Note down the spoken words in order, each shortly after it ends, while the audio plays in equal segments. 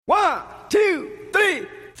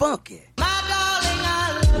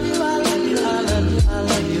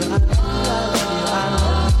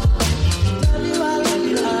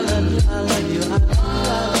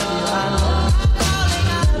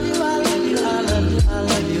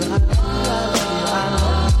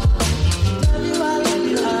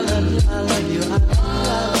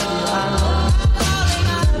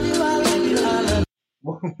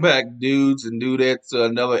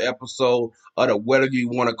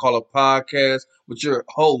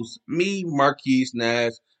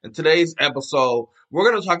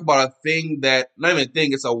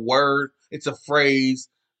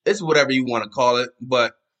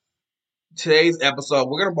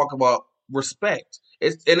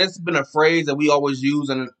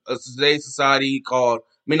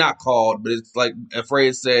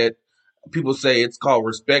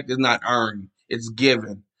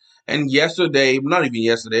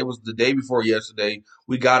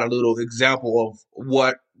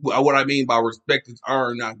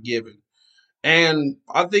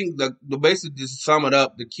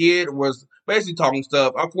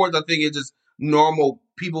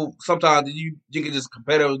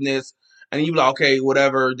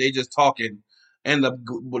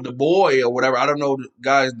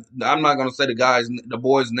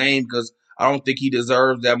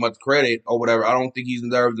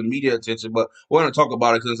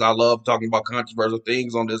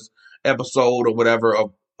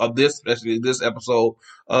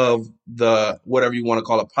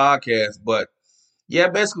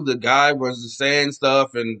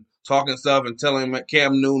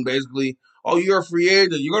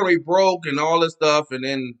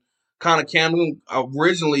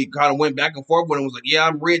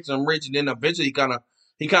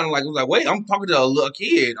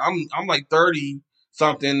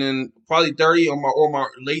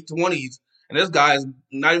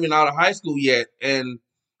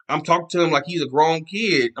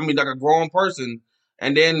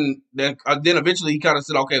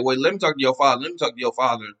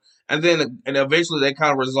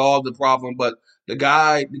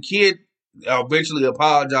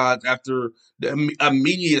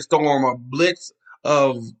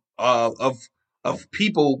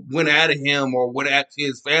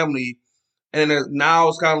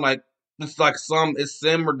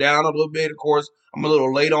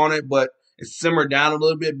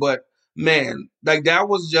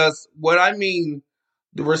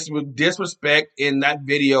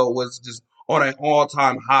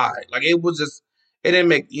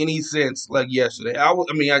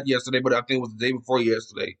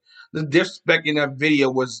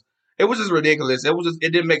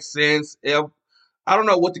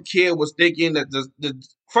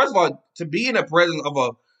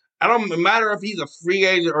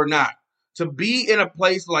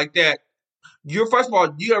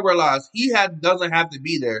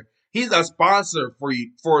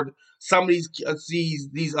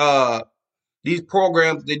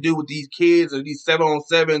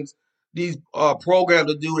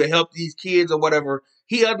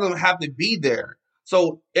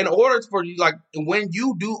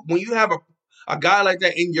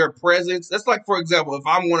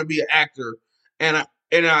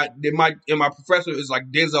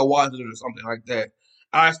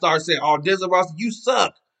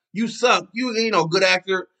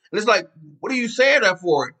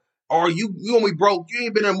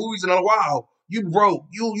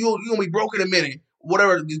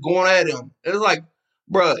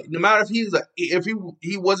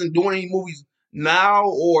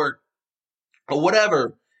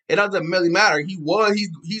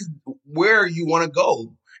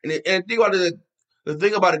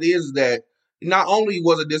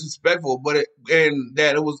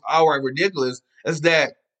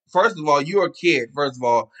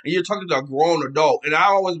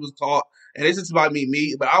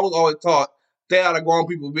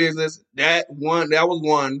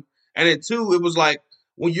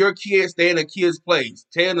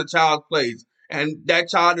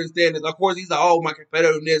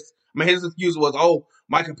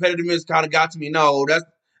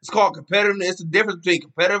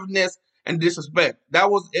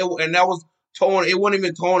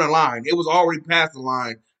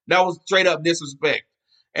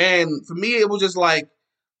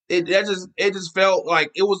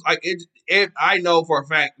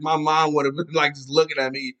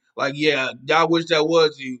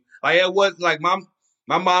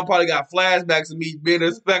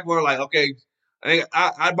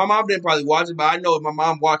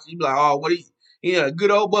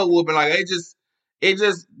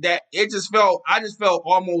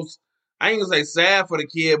I ain't gonna say sad for the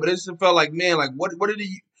kid, but it just felt like, man, like what are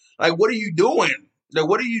you like what are you doing? Like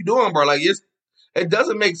what are you doing, bro? Like it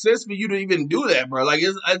doesn't make sense for you to even do that, bro. Like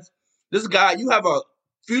it's this guy, you have a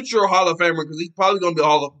future Hall of Famer because he's probably gonna be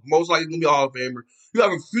most likely gonna be a Hall of Famer. You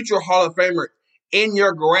have a future Hall of Famer in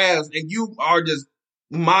your grasp, and you are just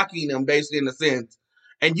mocking him, basically in a sense.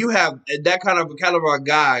 And you have that kind of a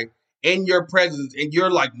guy in your presence, and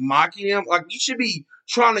you're like mocking him. Like you should be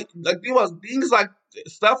trying to like things like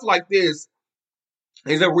stuff like this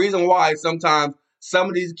is a reason why sometimes some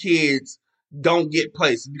of these kids don't get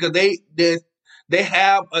places because they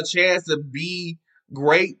have a chance to be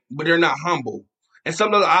great, but they're not humble. And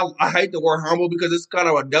sometimes I hate the word humble because it's kind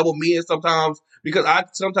of a double meaning sometimes. Because I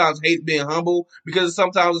sometimes hate being humble because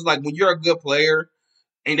sometimes it's like when you're a good player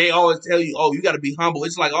and they always tell you, "Oh, you got to be humble."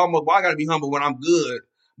 It's like almost, "Why I got to be humble when I'm good?"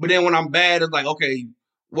 But then when I'm bad, it's like, okay,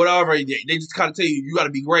 whatever. They just kind of tell you got to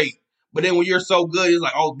be great. But then when you're so good, it's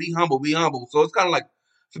like, "Oh, be humble, be humble." So it's kind of like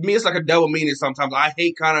for me, it's like a double meaning sometimes. I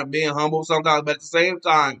hate kind of being humble sometimes, but at the same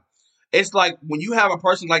time, it's like when you have a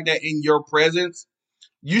person like that in your presence,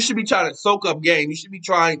 you should be trying to soak up game. You should be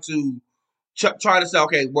trying to trying to say,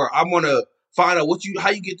 okay, well, I'm gonna find out how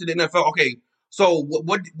you get to the NFL. Okay, so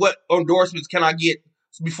what endorsements can I get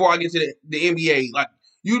before I get to the NBA? Like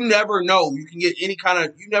you never know. You can get any kind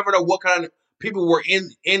of. You never know what kind of people were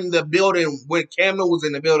in the building when Cam Newton was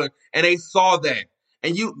in the building, and they saw that,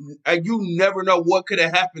 and you never know what could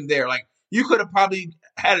have happened there. Like you could have probably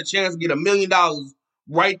had a chance to get $1 million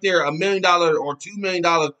right there, $1 million or $2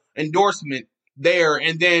 million endorsement there,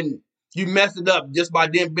 and then you messed it up just by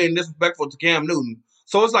them being disrespectful to Cam Newton.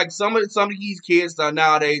 So it's like some of these kids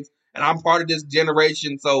nowadays, and I'm part of this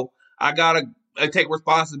generation, so I gotta take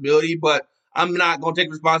responsibility. But I'm not gonna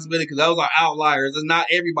take responsibility because those are outliers. It's not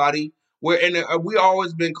everybody. We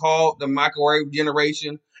always been called the microwave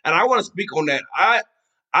generation, and I want to speak on that.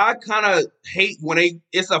 I kind of hate when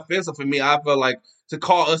it's offensive for me. I feel like to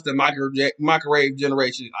call us the microwave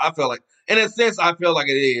generation. I feel like, in a sense, I feel like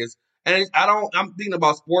it is. And I'm thinking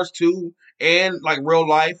about sports too and like real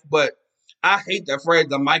life, but I hate that phrase,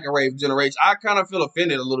 the microwave generation. I kind of feel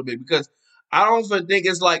offended a little bit because I don't think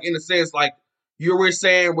it's like, in a sense, like we're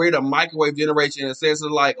saying we're the microwave generation in a sense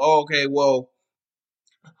of like, oh, okay, well,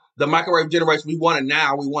 the microwave generation, we want it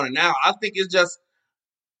now. We want it now. I think it's just,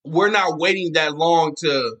 we're not waiting that long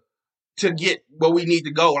to get where we need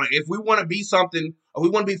to go. Like if we want to be something, or we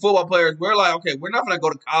want to be football players, we're like, okay, we're not going to go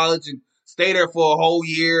to college and stay there for a whole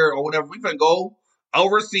year or whatever. We're going to go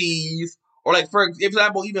overseas, or like for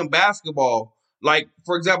example, even basketball. Like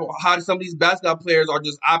for example, how some of these basketball players are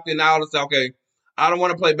just opting out and say, okay, I don't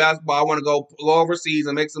want to play basketball. I want to go overseas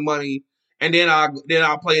and make some money, and then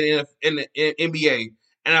I'll play in the NBA.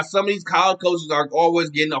 And some of these college coaches are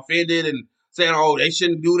always getting offended and saying, "Oh, they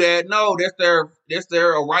shouldn't do that." No, that's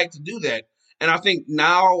their right to do that. And I think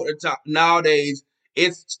nowadays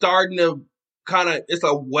it's starting to it's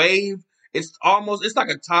a wave. It's like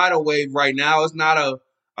a tidal wave right now. It's not a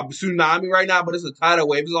tsunami right now, but it's a tidal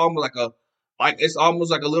wave. It's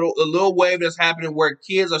almost like a little wave that's happening where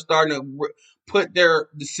kids are starting to put their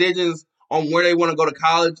decisions on where they want to go to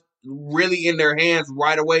college really in their hands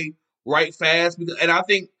right away, right fast. And I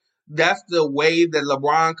think that's the wave that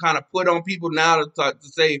LeBron kind of put on people now to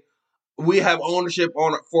say we have ownership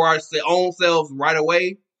on it for our own selves right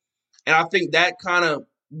away. And I think that kind of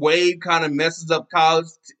wave kind of messes up college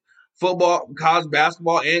football, college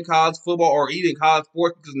basketball, and college football, or even college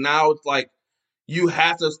sports, because now it's like you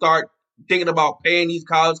have to start thinking about paying these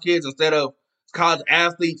college kids instead of college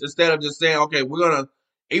athletes, instead of just saying, okay, we're going to,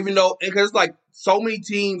 even though, because it's like so many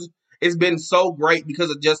teams, it's been so great because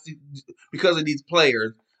of these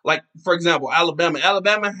players. Like, for example, Alabama.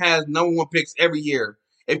 Alabama has number one picks every year.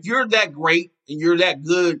 If you're that great and you're that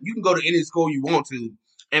good, you can go to any school you want to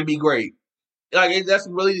and be great. Like, that's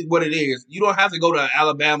really what it is. You don't have to go to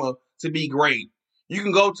Alabama to be great. You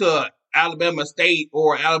can go to Alabama State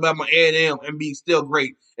or Alabama A&M and be still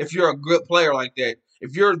great if you're a good player like that.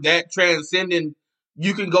 If you're that transcendent,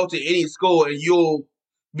 you can go to any school and you'll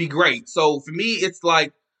be great. So for me, it's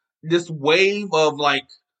like this wave of like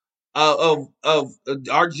of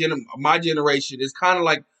my generation is kind of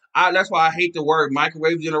like that's why I hate the word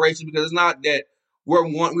microwave generation, because it's not that we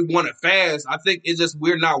want it fast. I think it's just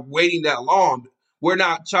we're not waiting that long. We're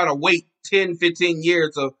not trying to wait 10, 15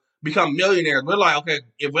 years to become millionaires. We're like, okay,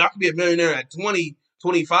 if I can be a millionaire at 20,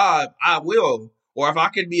 25, I will. Or if I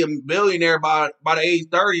can be a millionaire by the age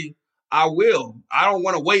 30, I will. I don't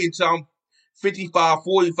want to wait until I'm 55,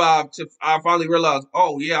 45 to I finally realize,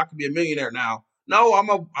 oh yeah, I can be a millionaire now. No, I'm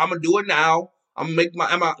gonna do it now. I'm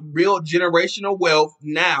gonna build generational wealth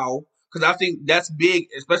now, because I think that's big,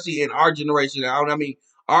 especially in our generation. I mean,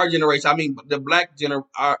 our generation, I mean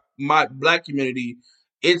the my black community,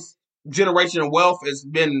 it's generational wealth has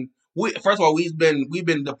been first of all we've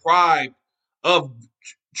been deprived of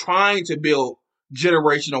trying to build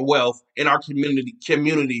generational wealth in our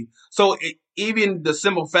community. So even the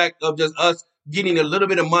simple fact of just us getting a little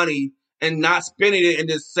bit of money and not spending it and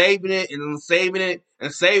just saving it and saving it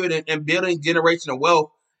and saving it and building generational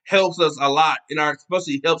wealth helps us a lot in our,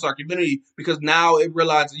 especially helps our community, because now it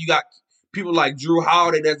realizes you got people like Drew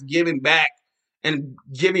Holiday that's giving back to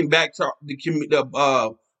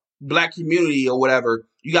the black community or whatever.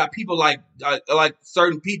 You got people like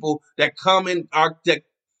certain people that come in that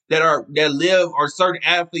live, or certain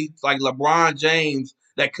athletes like LeBron James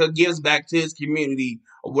that gives back to his community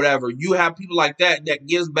or whatever. You have people like that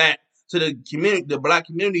gives back to the community, the black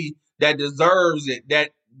community, that deserves it,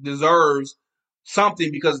 that deserves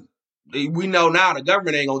something, because we know now the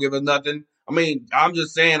government ain't gonna give us nothing. I mean, I'm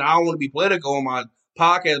just saying, I don't want to be political on my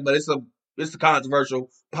podcast, but it's a controversial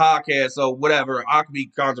podcast, so whatever. I could be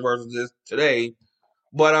controversial this today,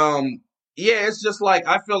 but yeah, it's just like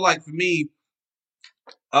I feel like for me,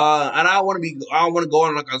 and I don't want to go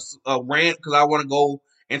on like a rant, because I want to go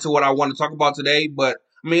into what I want to talk about today. But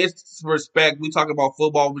I mean, it's respect. We talking about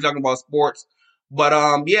football. We talking about sports. But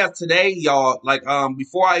yeah, today, y'all, like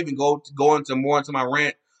before I even go into more into my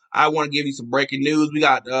rant, I want to give you some breaking news. We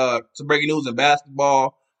got some breaking news in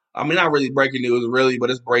basketball. I mean, not really breaking news, really, but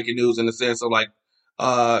it's breaking news in the sense of like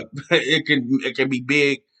it can be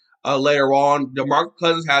big later on. DeMarcus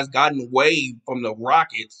Cousins has gotten waived from the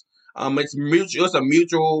Rockets. It's mutual. It's a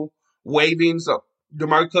mutual waiving. So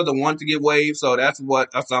DeMarcus Cousins wants to get waived, so that's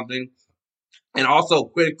something. And also,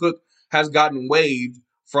 Quinn Cook has gotten waived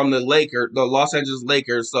from the Los Angeles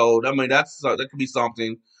Lakers. So I mean, that could be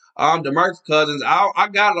something. DeMarcus Cousins, I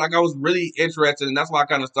got like I was really interested, and that's why I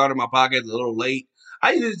kind of started my podcast a little late.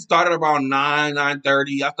 I usually started around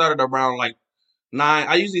 9:30. I started around like 9.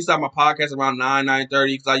 I usually start my podcast around 9:30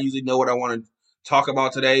 because I usually know what I want to talk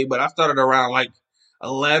about today. But I started around like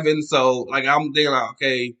 11, so like I'm thinking like,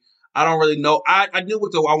 okay, I don't really know. I knew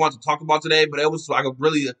what I wanted to talk about today, but it was like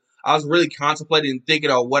I was really contemplating and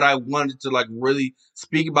thinking of what I wanted to like really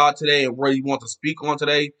speak about today and really want to speak on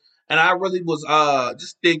today. And I really was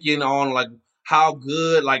just thinking on like how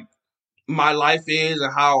good like my life is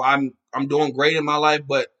and how I'm doing great in my life,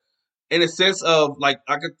 but in a sense of like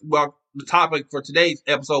the topic for today's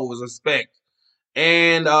episode was respect.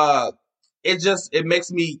 And it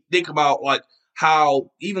makes me think about like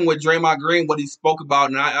how even with Draymond Green, what he spoke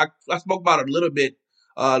about, and I spoke about it a little bit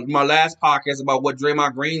my last podcast about what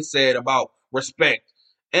Draymond Green said about respect.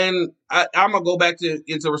 And I'm gonna go back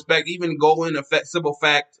into respect, even go in the simple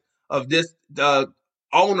fact of this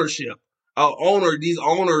ownership. These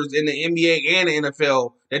owners in the NBA and the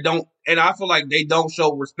NFL that don't, and I feel like they don't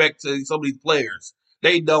show respect to some of these players.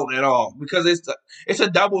 They don't at all, because it's a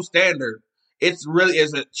double standard. It's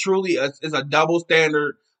a double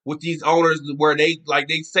standard with these owners where they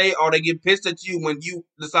say, or they get pissed at you when you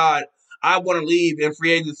decide I want to leave in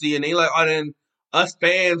free agency, and they like, oh, then us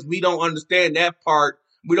fans, we don't understand that part.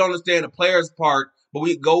 We don't understand the players' part, but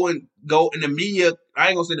we go in the media. I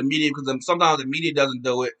ain't gonna say the media, because sometimes the media doesn't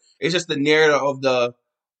do it. It's just the narrative of the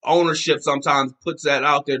ownership sometimes puts that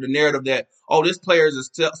out there. The narrative that, oh, this player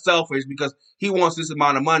is selfish because he wants this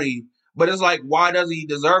amount of money. But it's like, why does he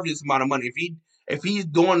deserve this amount of money? If he's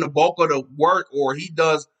doing the bulk of the work, or he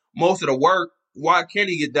does most of the work, why can't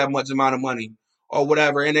he get that much amount of money or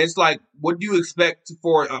whatever? And it's like, what do you expect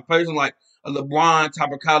for a person like a LeBron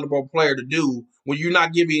type of caliber player to do when you're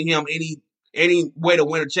not giving him any way to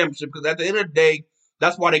win a championship? Because at the end of the day,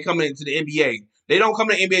 that's why they come into the NBA. They don't come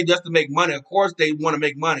to the NBA just to make money. Of course, they want to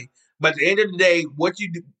make money, but at the end of the day, what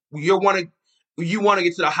you do, you want to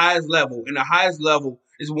get to the highest level, and the highest level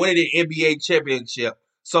is winning the NBA championship.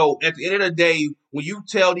 So at the end of the day, when you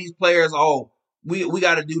tell these players, "Oh, we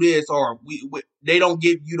got to do this," or they don't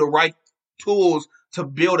give you the right tools to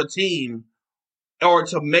build a team, or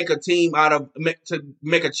to make a team to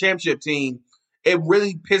make a championship team, it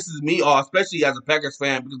really pisses me off, especially as a Packers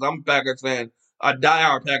fan, because I'm a Packers fan, a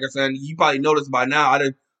diehard Packers fan. You probably noticed by now, I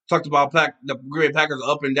done talked about the Green Bay Packers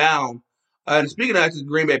up and down. And speaking of the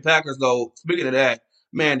Green Bay Packers, though, speaking of that,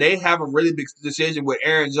 man, they have a really big decision with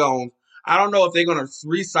Aaron Jones. I don't know if they're going to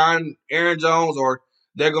re-sign Aaron Jones, or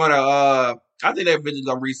they're going to, I think they're eventually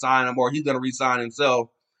going to re-sign him, or he's going to re-sign himself,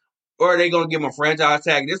 or are they going to give him a franchise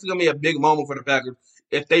tag? This is going to be a big moment for the Packers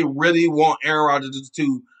if they really want Aaron Rodgers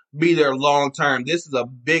to be there long term. This is a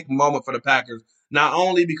big moment for the Packers. Not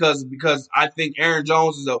only because I think Aaron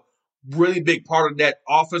Jones is a really big part of that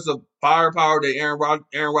offensive firepower that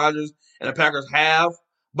Aaron Rodgers and the Packers have,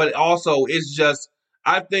 but also it's just,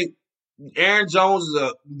 I think Aaron Jones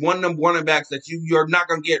is one of them running backs that you're not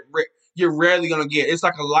gonna get. You're rarely gonna get. It's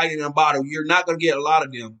like a lightning in a bottle. You're not gonna get a lot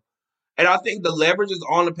of them. And I think the leverage is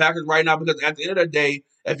on the Packers right now because at the end of the day,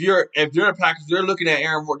 if you're the Packers, you're looking at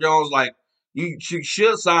Aaron Jones like you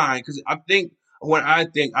should sign because I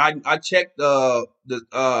checked the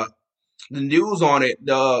news on it,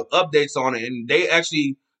 the updates on it, and they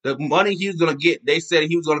actually the money he was going to get. They said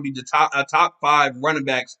he was going to be a top 5 running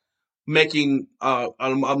backs making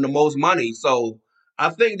the most money. So I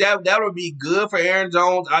think that would be good for Aaron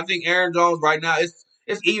Jones. I think Aaron Jones right now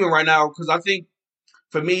it's even right now because I think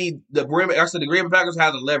for me the Green Bay Packers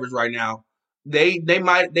have the leverage right now. They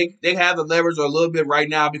have the leverage a little bit right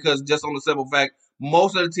now because just on the simple fact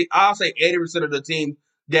most of the team, I'll say 80% of the team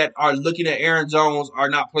that are looking at Aaron Jones are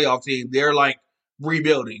not playoff teams. They're like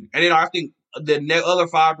rebuilding. And then I think the other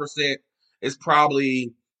 5% is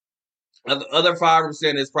probably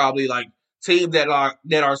like teams that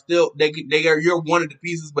are still they are you're one of the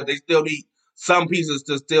pieces, but they still need some pieces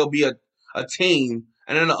to still be a team.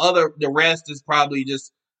 And then the rest is probably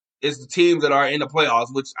just is the teams that are in the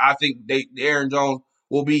playoffs, which I think Aaron Jones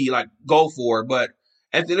will be like go for. But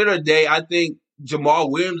at the end of the day, I think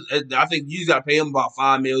Jamal Williams, I think you just got to pay him about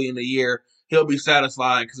 $5 million a year. He'll be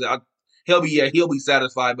satisfied because he'll be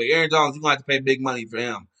satisfied. But Aaron Jones, you're gonna have to pay big money for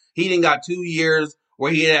him. He didn't got 2 years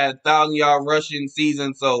where he had 1,000-yard rushing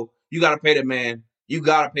season, so you got to pay the man. You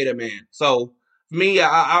got to pay the man. So for me,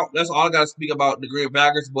 that's all I got to speak about the Green Bay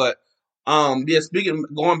Packers. But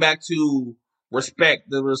going back to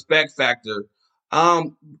the respect factor.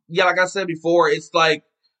 Like I said before, it's like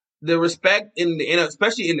the respect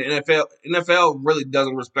especially in the NFL. NFL really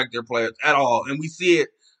doesn't respect their players at all, and we see it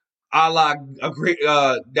a la a great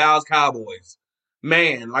Dallas Cowboys.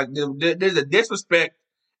 Man, like there's a disrespect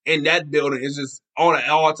in that building is just on an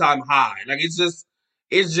all-time high. Like it's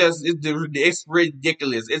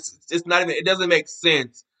ridiculous. It's not even. It doesn't make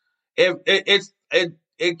sense.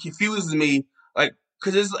 It confuses me. Like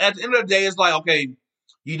because at the end of the day, it's like okay,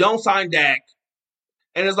 you don't sign Dak.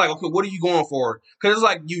 And it's like, okay, what are you going for? Because it's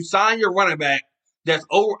like you sign your running back that's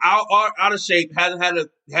out of shape, hasn't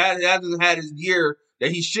had his year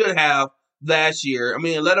that he should have last year. I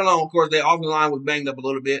mean, let alone, of course, their offensive line was banged up a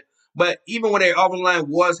little bit. But even when their offensive line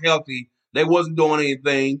was healthy, they wasn't doing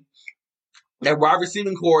anything. That wide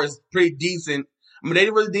receiving core is pretty decent. I mean, they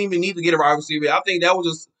really didn't even need to get a wide receiver. I think that was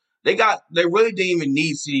just they really didn't even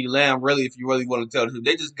need CeeDee Lamb, really, if you really want to tell the truth.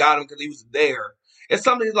 They just got him because he was there. It's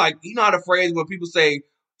something like, you know how the phrase when people say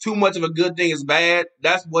too much of a good thing is bad?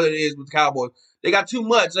 That's what it is with the Cowboys. They got too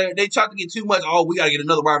much. They try to get too much. Oh, we got to get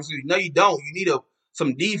another wide receiver. No, you don't. You need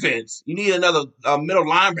some defense. You need another middle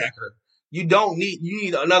linebacker. You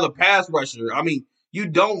need another pass rusher. I mean, you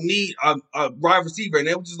don't need a wide receiver. And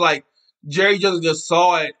it was just like, Jerry just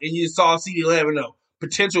saw it, and you saw CeeDee Lamb and the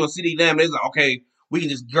potential of CeeDee Lamb. They was like, okay, we can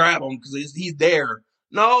just grab him because he's there.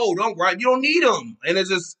 No, don't grab. You don't need him. And it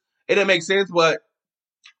didn't make sense, but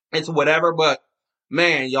it's whatever. But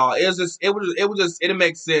man, y'all, it didn't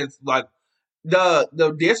make sense. Like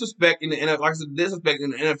the disrespect in the NFL, like I said, disrespect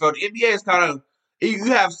in the NFL. The NBA is kind of you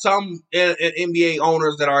have some NBA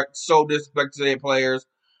owners that are so disrespectful to their players,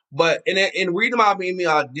 but in reading about me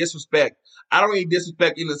disrespect, I don't mean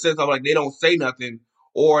disrespect in the sense of like they don't say nothing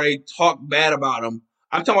or they talk bad about them.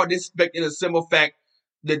 I'm talking about disrespect in the simple fact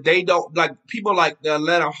that they don't like people like the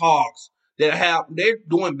Atlanta Hawks they're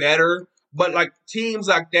doing better, but like teams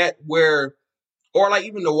like that or like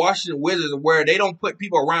even the Washington Wizards where they don't put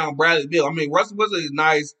people around Bradley Beal. I mean, Russell Wilson is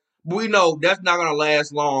nice, but we know that's not going to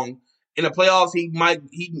last long. In the playoffs,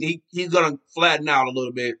 he's going to flatten out a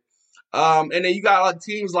little bit. And then you got like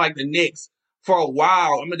teams like the Knicks for a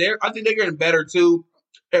while. I mean, I think they're getting better too.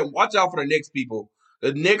 And watch out for the Knicks, people.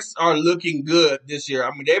 The Knicks are looking good this year.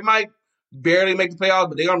 I mean, they might barely make the playoffs,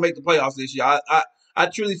 but they're going to make the playoffs this year. I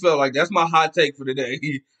truly feel like that's my hot take for today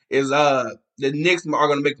is the Knicks are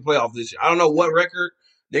going to make the playoffs this year. I don't know what record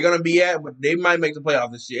they're going to be at, but they might make the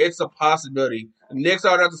playoffs this year. It's a possibility. The Knicks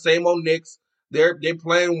are not the same old Knicks. They're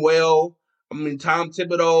playing well. I mean, Tom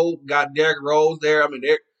Thibodeau got Derrick Rose there. I mean,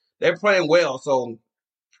 they're playing well, so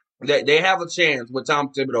they have a chance with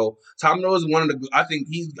Tom Thibodeau. Tom Thibodeau is one of the. I think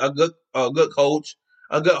he's a good coach,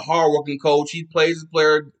 a good hardworking coach. He plays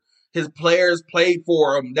his players play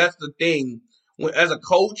for him. That's the thing. As a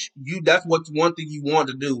coach, that's what's one thing you want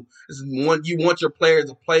to do is you want your players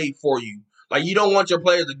to play for you. Like you don't want your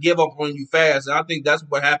players to give up on you fast. And I think that's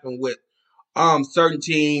what happened with certain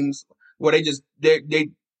teams where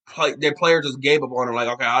their players just gave up on them. Like,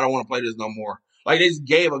 okay, I don't want to play this no more. Like they just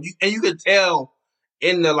gave up, and you could tell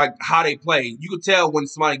in the like how they play. You could tell when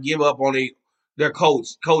somebody give up on their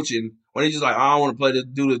coaching when they just like I don't want to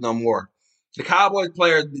do this no more. The Cowboys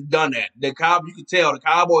players done that. You could tell the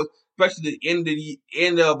Cowboys, especially the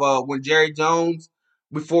end of when Jerry Jones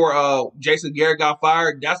before Jason Garrett got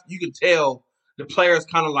fired. You could tell the players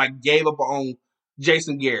kind of like gave up on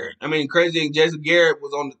Jason Garrett. I mean, crazy thing, Jason Garrett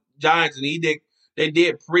was on the Giants and they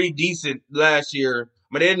did pretty decent last year.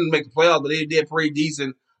 I mean, they didn't make the playoffs, but they did pretty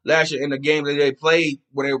decent last year in the game that they played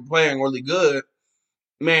when they were playing really good,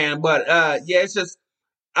 man. But yeah, it's just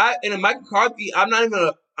and Mike McCarthy,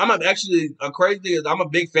 actually a crazy thing is I'm a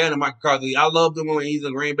big fan of Mike McCarthy. I love him when he's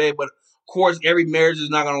in Green Bay, but of course every marriage is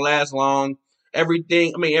not going to last long. Every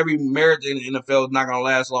marriage in the NFL is not going to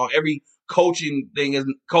last long. Every coaching thing is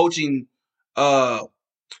coaching. Coaching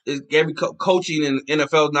in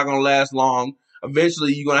NFL is not going to last long.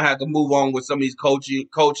 Eventually, you're going to have to move on with some of these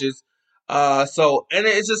coaches. And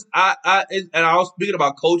it's just and I was speaking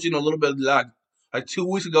about coaching a little bit like 2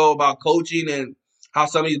 weeks ago about coaching and how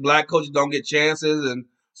some of these black coaches don't get chances and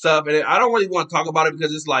stuff. And I don't really want to talk about it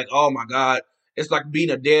because it's like, oh my God, it's like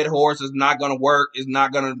beating a dead horse. It's not going to work. It's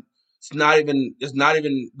not even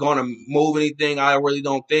going to move anything. I really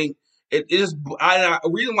don't think. The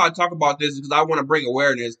reason why I talk about this is because I want to bring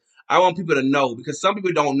awareness. I want people to know because some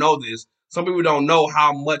people don't know this. Some people don't know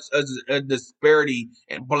how much a disparity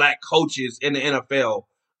in black coaches in the NFL,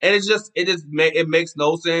 and it makes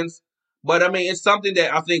no sense. But I mean, it's something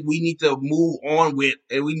that I think we need to move on with,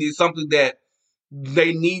 and we need something that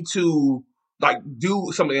they need to like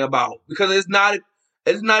do something about because it's not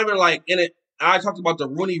even like in it. I talked about the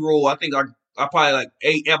Rooney Rule. I think I probably like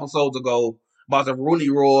 8 episodes ago about the Rooney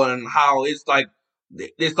Rule and how it's like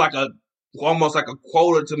almost like a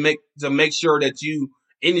quota to make sure that you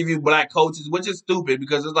interview black coaches, which is stupid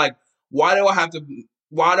because it's like why do I have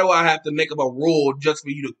to make up a rule just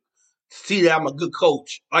for you to see that I'm a good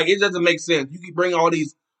coach? Like it doesn't make sense. You can bring all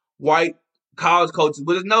these white college coaches,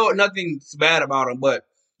 but there's nothing bad about them. But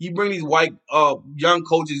you bring these white young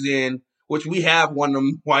coaches in, which we have one of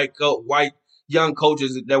them white young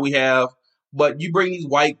coaches that we have. But you bring these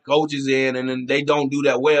white coaches in, and then they don't do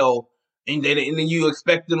that well, and then you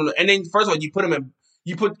expect them to, and then first of all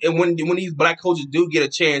and when these black coaches do get a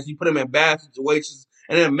chance, you put them in bad situations,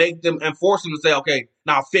 and then make them and force them to say, okay,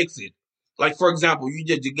 now fix it. Like for example, you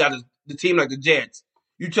got the team like the Jets.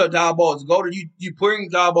 You tell Todd Bowles you bring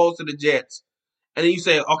Todd Bowles to the Jets, and then you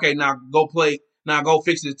say, okay, now go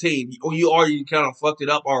fix the team. Or you already kind of fucked it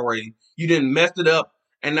up already. You didn't mess it up,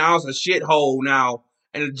 and now it's a shithole now.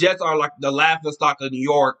 And the Jets are like the laughing stock of New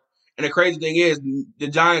York. And the crazy thing is, the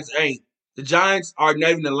Giants ain't. The Giants are not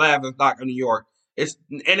even the laughing stock of New York. The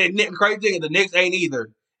crazy thing is, the Knicks ain't either.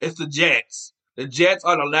 It's the Jets. The Jets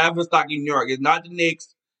are the laughing stock of New York. It's not the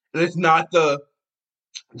Knicks, and it's not the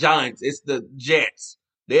Giants. It's the Jets.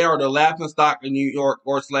 They are the laughing stock of New York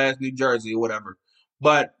or / New Jersey or whatever.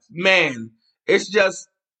 But man, it's just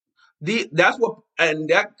that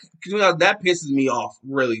pisses me off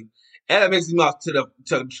really. And that pisses me off to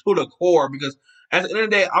the core because at the end of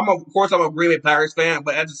the day, I'm a Green Bay Packers fan,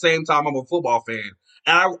 but at the same time, I'm a football fan.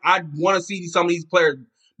 And I want to see some of these players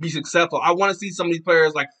be successful. I want to see some of these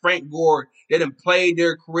players like Frank Gore that have played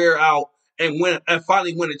their career out and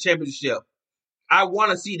finally win a championship. I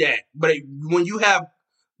want to see that. But when you have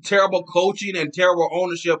terrible coaching and terrible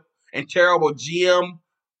ownership and terrible GM,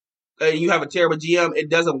 and you have a terrible GM, it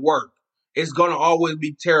doesn't work. It's going to always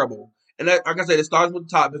be terrible. And like I said, it starts with the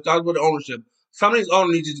top. It starts with the ownership. Some of these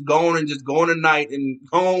owners need to just go on tonight and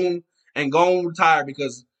go and retire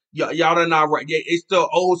because y'all are not right. It's still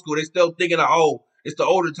old school. They're still thinking it's the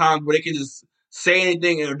older times where they can just say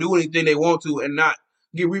anything or do anything they want to and not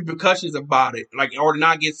get repercussions about it, like or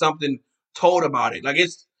not get something told about it. Like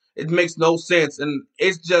it makes no sense, and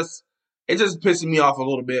it's just pissing me off a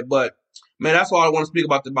little bit. But man, that's all I want to speak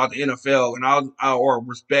about the NFL and or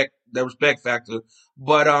respect factor.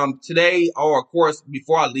 But today, or of course,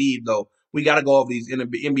 before I leave though, we got to go over these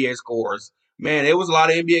NBA scores. Man, it was a lot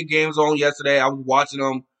of NBA games on yesterday. I was watching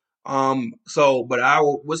them.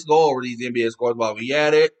 Let's go over these NBA scores while we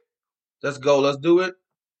at it. Let's go. Let's do it.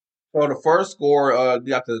 For the first score, you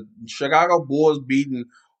got the Chicago Bulls beating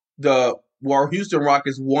the Houston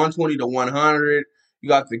Rockets 120-100. You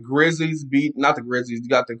got the Grizzlies not the Grizzlies. You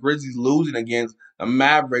got the Grizzlies losing against the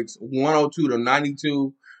Mavericks 102-92.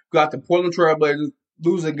 You got the Portland Trailblazers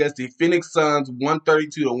losing against the Phoenix Suns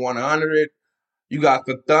 132-100. You got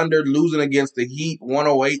the Thunder losing against the Heat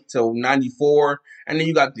 108-94. And then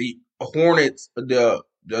you got the Hornets,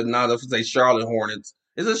 let's say Charlotte Hornets.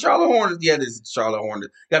 Is it Charlotte Hornets? Yeah, this is Charlotte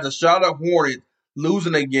Hornets. You got the Charlotte Hornets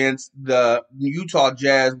losing against the Utah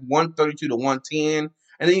Jazz 132-110. And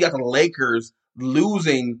then you got the Lakers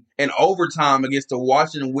losing in overtime against the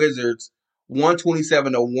Washington Wizards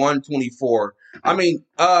 127-124. I mean,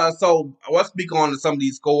 so let's speak on some of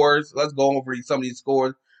these scores. Let's go over some of these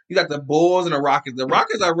scores. You got the Bulls and the Rockets. The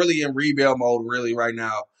Rockets are really in rebuild mode, really, right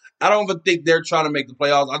now. I don't even think they're trying to make the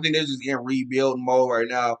playoffs. I think they're just in rebuild mode right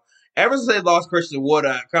now. Ever since they lost Christian Wood,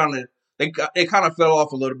 they kind of fell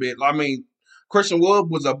off a little bit. I mean, Christian Wood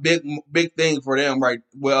was a big thing for them, right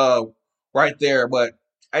there. But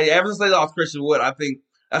ever since they lost Christian Wood, I think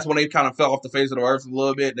that's when they kind of fell off the face of the earth a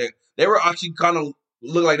little bit. They were actually kind of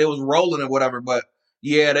looked like they was rolling or whatever, but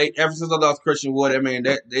yeah, they ever since I lost Christian Wood, I mean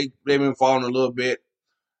they've been falling a little bit.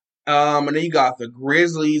 And then you got the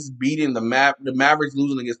Grizzlies beating the Mavericks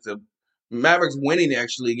losing against the Mavericks winning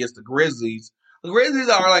actually against the Grizzlies. The Grizzlies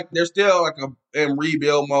are they're still in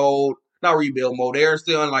rebuild mode, not rebuild mode. They're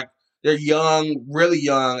still in they're young, really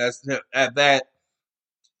young at that.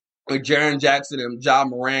 With Jaren Jackson and Ja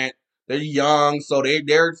Morant, they're young, so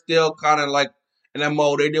they're still kind of in that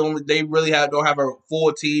mode. They really don't have a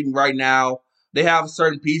full team right now. They have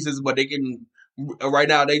certain pieces, but they can right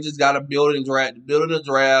now. They just got to build in the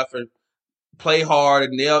draft, and play hard,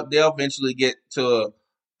 and they'll eventually get to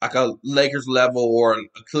a Lakers level or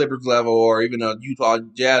a Clippers level or even a Utah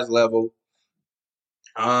Jazz level.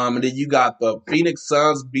 And then you got the Phoenix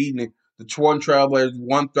Suns beating the Toronto Trailblazers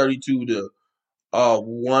 132 to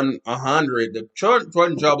 100. The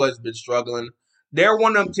Toronto Trailblazers has been struggling. They're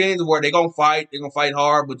one of them teams where they're gonna fight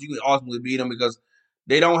hard, but you can ultimately beat them because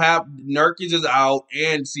they don't have Nurkic is out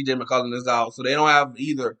and CJ McCollum is out, so they don't have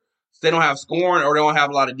either. They don't have scoring or they don't have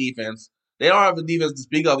a lot of defense. They don't have the defense to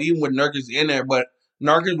speak of, even with Nurkic in there. But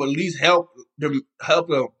Nurkic would at least help them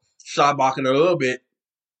shot blocking a little bit.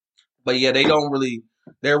 But yeah, they don't really.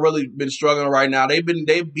 They're really been struggling right now. They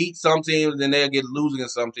beat some teams, then they get losing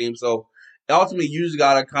against some teams. So ultimately, you just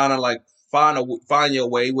gotta kind of find your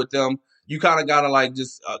way with them. You kind of gotta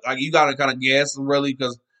you gotta kind of guess really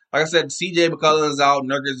because like I said, CJ McCollum is out,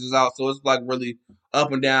 Nurkic is out, so it's really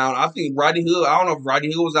up and down. I think Rodney Hood. I don't know if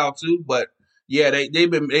Rodney Hood was out too, but yeah, they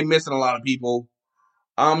missing a lot of people.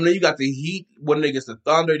 Then you got the Heat when they get the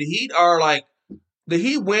Thunder. The Heat are the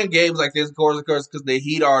Heat win games like this, of course, because the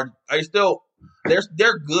Heat are still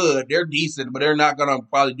they're good, they're decent, but they're not gonna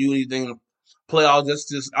probably do anything in the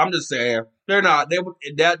playoffs. I'm just saying they're not.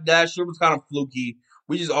 That shit was kind of fluky.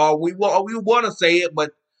 We want to say it,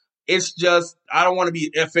 but it's just I don't want to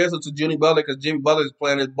be offensive to Jimmy Butler because Jimmy Butler is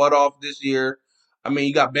playing his butt off this year. I mean,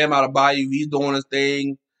 you got Bam Adebayo, he's doing his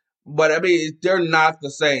thing, but I mean they're not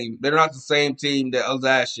the same. They're not the same team that was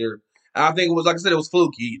last year. And I think it was like I said, it was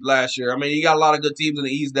fluky last year. I mean, you got a lot of good teams in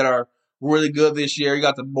the East that are really good this year. You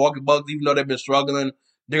got the Milwaukee Bucks, even though they've been struggling,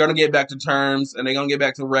 they're gonna get back to terms and they're gonna get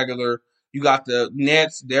back to regular. You got the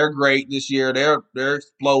Nets, they're great this year. They're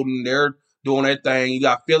exploding. They're doing their thing. You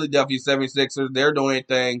got Philadelphia 76ers, they're doing their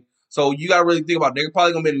thing. So you got to really think about it. They're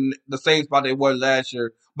probably going to be in the same spot they were last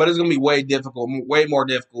year, but it's going to be way more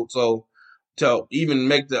difficult. So to even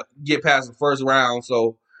get past the first round.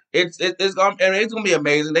 So it's going to be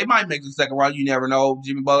amazing. They might make the second round. You never know.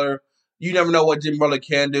 Jimmy Butler, you never know what Jimmy Butler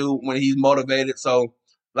can do when he's motivated. So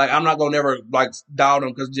I'm not going to never doubt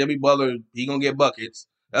him because Jimmy Butler, he going to get buckets.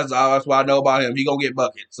 That's what I know about him. He going to get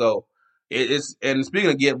buckets. So and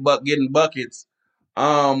speaking of getting buckets,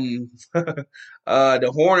 the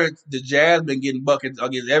Hornets, the Jazz been getting buckets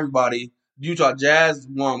against everybody. Utah Jazz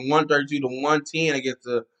won 132 to 110 against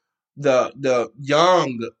the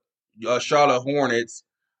young Charlotte Hornets,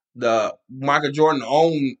 the Michael Jordan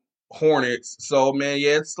owned Hornets. So man,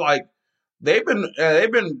 yeah, it's they've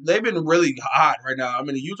been really hot right now. I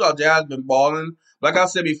mean, the Utah Jazz been balling. Like I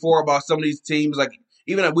said before about some of these teams,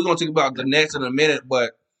 even if we're gonna talk about the Nets in a minute,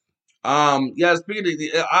 but yeah,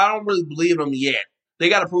 I don't really believe them yet. They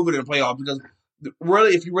got to prove it in the playoffs because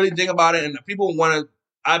really, if you really think about it, and people want to,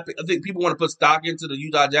 I think people want to put stock into the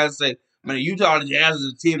Utah Jazz and say, man, the Utah Jazz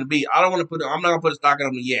is a team to beat. I'm not going to put a stock in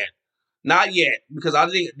them yet. Not yet, because I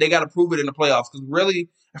think they got to prove it in the playoffs. Because really,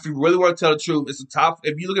 if you really want to tell the truth, it's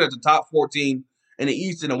if you're looking at the top 14 in the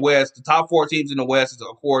East and the West, the top 4 teams in the West is,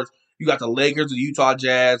 of course, you got the Lakers, the Utah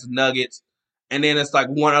Jazz, the Nuggets, and then it's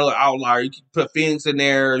one other outlier. You can put Phoenix in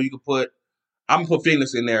there. I'm going to put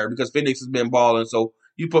Phoenix in there because Phoenix has been balling. So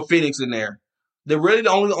you put Phoenix in there. They're really the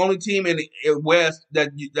only team in the West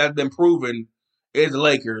that's been proven is the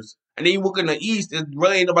Lakers. And then you look in the East, it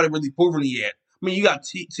really ain't nobody really proven it yet. I mean, you got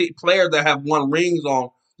players that have won rings on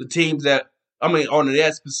the teams on the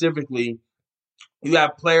Nets specifically. You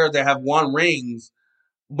have players that have won rings,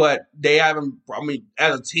 but they haven't,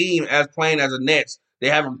 as a team, as playing as a Nets, they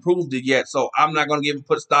haven't proved it yet. So I'm not going to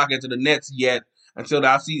put stock into the Nets yet until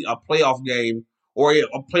I see a playoff game or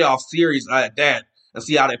a playoff series at that and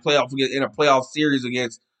see how they play off in a playoff series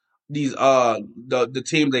against these the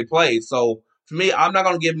teams they play. So for me, I'm not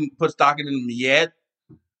gonna put stock in them yet.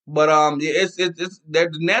 But yeah,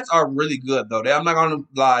 the Nets are really good though. I'm not gonna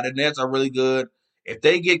lie, the Nets are really good. If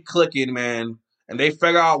they get clicking, man, and they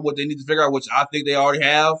figure out what they need to figure out, which I think they already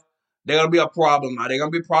have, they're gonna be a problem. They're gonna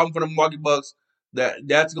be a problem for the Milwaukee Bucks.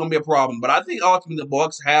 That's gonna be a problem. But I think ultimately the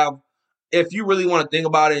Bucks have, if you really want to think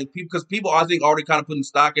about it, because people I think already kind of putting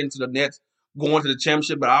stock into the Nets going to the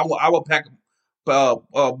championship. But I will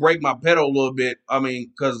break my pedal a little bit. I mean,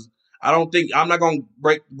 because I don't think I'm not going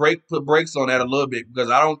to put brakes on that a little bit because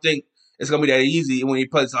I don't think it's going to be that easy when you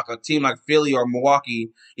play like a team like Philly or Milwaukee.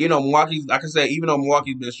 You know, Milwaukee's like I said, even though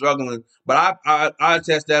Milwaukee's been struggling, but I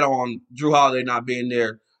attest that on Drew Holiday not being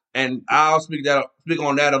there, and I'll speak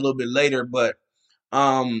on that a little bit later. But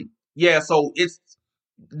yeah, so it's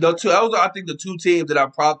the two. Those are I think the two teams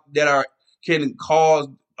that can cause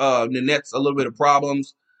the Nets a little bit of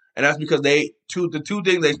problems, and that's because the two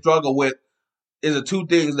things they struggle with is the two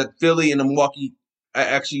things that Philly and the Milwaukee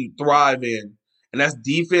actually thrive in, and that's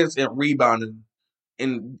defense and rebounding.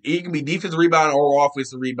 And it can be defensive rebounding or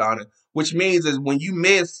offensive rebounding, which means is when you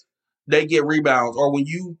miss, they get rebounds, or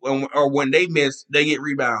when they miss, they get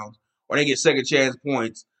rebounds, or they get second chance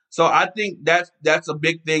points. So I think that's a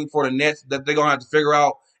big thing for the Nets that they're gonna have to figure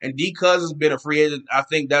out. And D Cousins been a free agent, I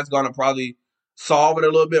think that's gonna probably solve it a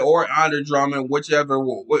little bit, or Andre Drummond, whichever,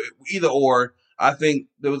 either or. I think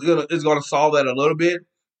it's gonna solve that a little bit.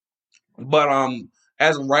 But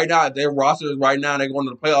as of right now, their roster is right now, they're going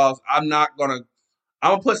to the playoffs. I'm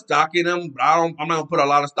gonna put stock in them, but I'm not gonna put a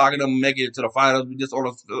lot of stock in them and make it to the finals. Just on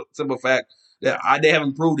a simple fact that they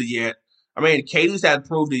haven't proved it yet. I mean, Katie's has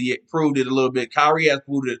proved it a little bit. Kyrie has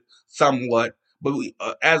proved it somewhat, but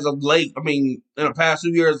as of late, I mean, in the past 2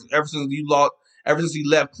 years, ever since he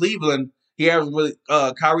left Cleveland,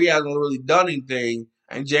 Kyrie hasn't really done anything.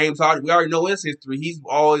 And James Harden, we already know his history. He's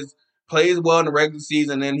always plays well in the regular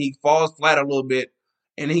season, and then he falls flat a little bit,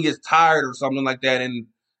 and he gets tired or something like that in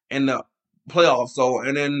the playoffs. So,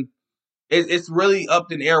 and then it's really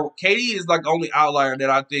up in the air. KD is like the only outlier that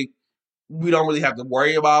I think we don't really have to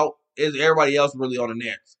worry about. Is everybody else really on the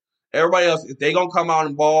Nets? Everybody else, if they gonna come out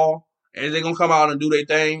and ball, and is they gonna come out and do their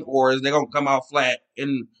thing, or is they gonna come out flat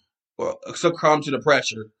and succumb to the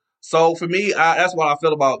pressure? So for me, that's what I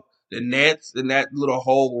feel about the Nets and that little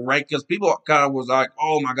whole rank, because people kind of was like,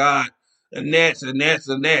 oh my God, the Nets. And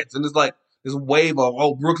it's like this wave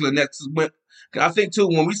of, Brooklyn Nets went. I think too,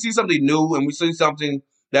 when we see something new and we see something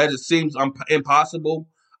that just seems impossible,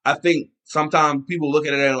 I think sometimes people look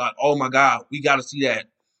at it and like, oh my God, we got to see that.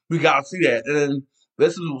 We got to see that. And then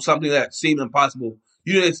this is something that seemed impossible.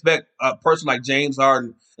 You didn't expect a person like James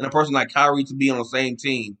Harden and a person like Kyrie to be on the same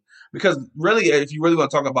team. Because really, if you really want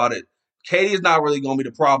to talk about it, KD is not really going to be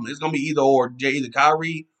the problem. It's going to be either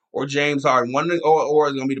Kyrie or James Harden. One or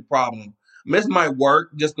is going to be the problem. This might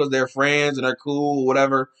work just because they're friends and they're cool or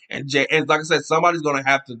whatever. And like I said, somebody's going to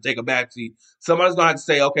have to take a backseat. Somebody's going to have to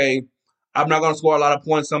say, okay, I'm not going to score a lot of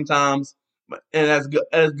points sometimes, and that's good.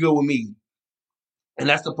 That's good with me. And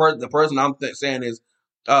that's the person I'm saying is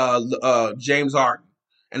James Harden.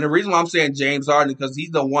 And the reason why I'm saying James Harden is because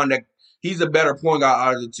he's a better point guard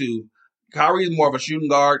out of the two. Kyrie's more of a shooting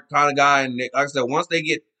guard kind of guy, and like I said, once they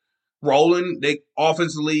get rolling, they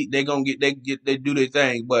offensively they do their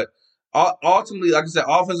thing. But ultimately, like I said,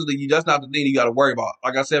 offensively, that's not the thing you got to worry about.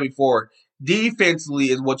 Like I said before, defensively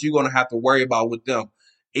is what you're going to have to worry about with them.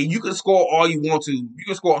 And you can score all you want to. You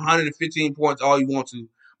can score 115 points all you want to.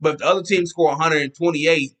 But if the other team score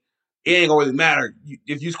 128, it ain't gonna really matter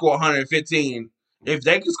if you score 115. If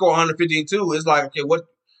they can score 115 too, it's like, okay, what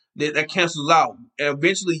that cancels out. And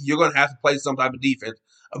eventually, you're gonna have to play some type of defense.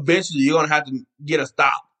 Eventually, you're gonna have to get a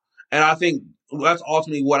stop. And I think that's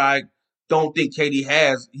ultimately what I don't think KD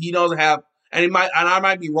has. He doesn't have, and I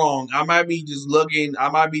might be wrong. I might be just looking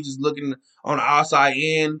on the outside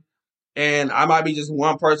in, and I might be just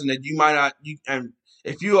one person that you might not. And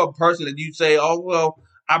if you're a person that you say, oh well,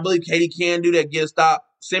 I believe KD can do that, get a stop,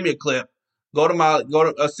 send me a clip.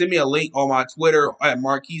 Send me a link on my Twitter at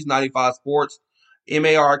Marquise95 Sports,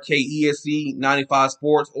 MARKESE 95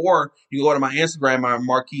 Sports, or you can go to my Instagram at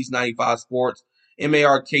Marquise95 Sports,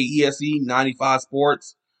 MARKESE 95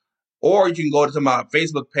 Sports, or you can go to my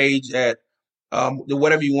Facebook page at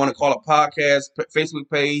whatever you want to call it, podcast Facebook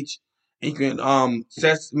page, and you can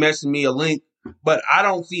message me a link. But I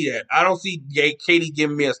don't see that. I don't see KD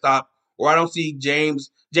giving me a stop, or I don't see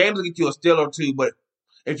James. James will get you a steal or two, but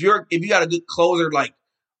if you got a good closer like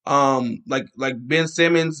Ben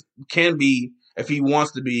Simmons can be if he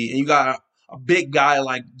wants to be, and you got a big guy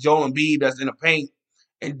like Joel Embiid that's in the paint,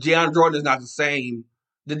 and DeAndre Jordan is not the same.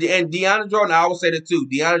 And DeAndre Jordan, I will say that too.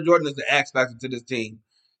 DeAndre Jordan is the X factor to this team.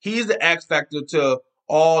 He's the X factor to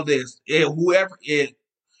all this.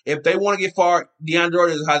 If they want to get far, DeAndre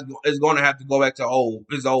Jordan is going to have to go back to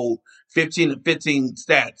his old 15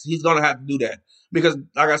 stats. He's going to have to do that because,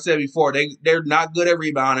 like I said before, they're not good at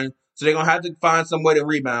rebounding, so they're going to have to find some way to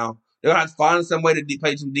rebound. They're going to have to find some way to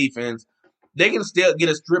play some defense. They can still get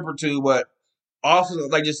a strip or two, but also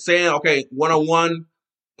like just saying, okay, 1-on-1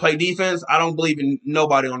 play defense. I don't believe in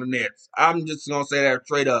nobody on the Nets. I'm just going to say that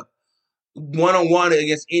straight up. 1-on-1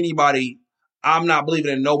 against anybody, I'm not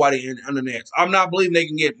believing in nobody on the Nets. I'm not believing they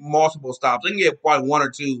can get multiple stops. They can get probably one or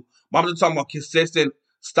two, but I'm just talking about consistent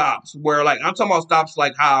stops. Where like I'm talking about stops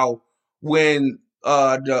like how when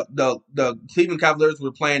the Cleveland Cavaliers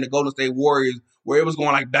were playing the Golden State Warriors, where it was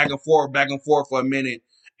going like back and forth for a minute,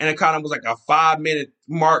 and it kind of was like a 5-minute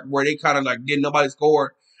mark where they kind of like didn't nobody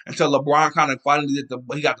score until LeBron kind of finally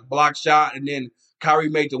he got the block shot, and then Kyrie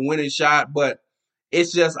made the winning shot, but.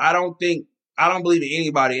 It's just I don't believe in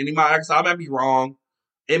anybody. And I might be wrong.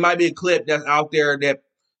 It might be a clip that's out there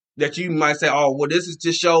that you might say, oh, well, this is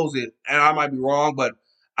just shows it, and I might be wrong, but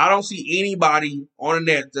I don't see anybody on the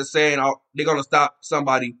net that's saying they're gonna stop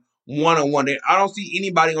somebody 1-on-1. I don't see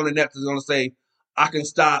anybody on the net that's gonna say I can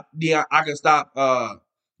stop Joel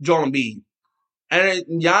Embiid. And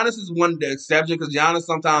Giannis is one of the exceptions because Giannis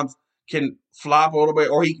sometimes can flop a little bit,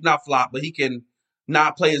 or he not flop, but he can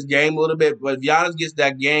not play his game a little bit. But if Giannis gets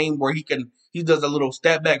that game where he does a little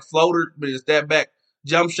step back floater, but his step back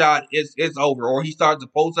jump shot, it's over. Or he starts to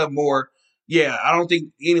post up more. Yeah, I don't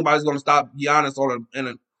think anybody's going to stop Giannis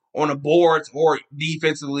on the boards or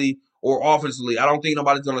defensively or offensively. I don't think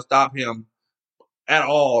nobody's going to stop him at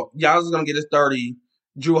all. Giannis is going to get his 30.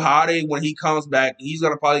 Drew Holiday, when he comes back, he's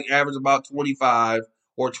going to probably average about 25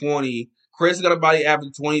 or 20. Chris is going to probably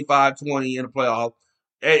average 25, 20 in the playoff.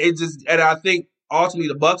 And I think ultimately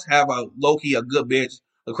the Bucks have a low-key a good bench.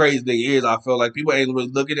 The crazy thing is, I feel like people ain't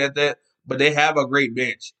really looking at that, but they have a great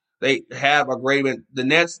bench. They have a great bench. The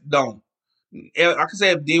Nets don't. I could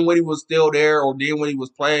say if Dinwiddie was still there or Dinwiddie was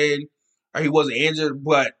playing or he wasn't injured,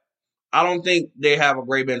 but I don't think they have a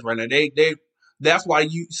great bench right now. That's why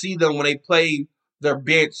you see them when they play their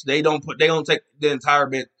bench. They don't take the entire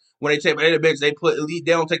bench. When they take the bench, they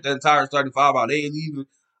don't take the entire starting five out. They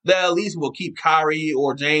at least will keep Kyrie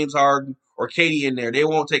or James Harden or KD in there. They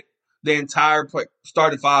won't take the entire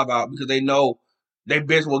starting five out because they know their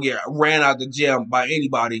bench will get ran out the gym by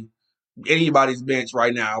anybody's bench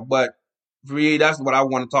right now. But for me, that's what I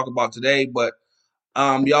want to talk about today. But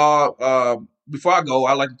y'all, before I go,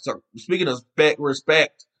 I like to talk, speaking of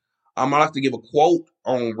respect. I like to give a quote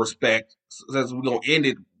on respect. Since we're gonna end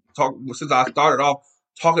it, since I started off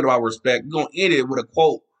talking about respect, we're gonna end it with a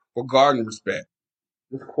quote regarding respect.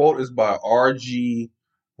 This quote is by R.G.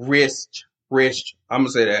 Rich. I'm gonna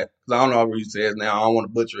say that because I don't know what he says now. I don't want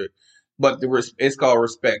to butcher it, but it's called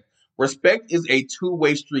respect. Respect is a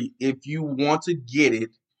two-way street. If you want to get it,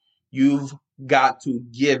 you've got to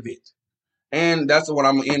give it. And that's what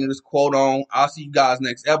I'm going to end this quote on. I'll see you guys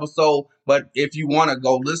next episode. But if you want to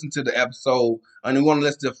go listen to the episode and you want to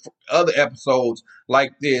listen to other episodes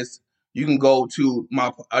like this, you can go to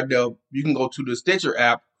the Stitcher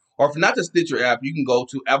app. Or if not the Stitcher app, you can go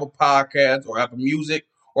to Apple Podcasts or Apple Music.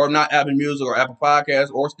 Or if not Apple Music or Apple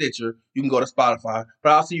Podcasts or Stitcher, you can go to Spotify.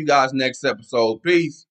 But I'll see you guys next episode. Peace.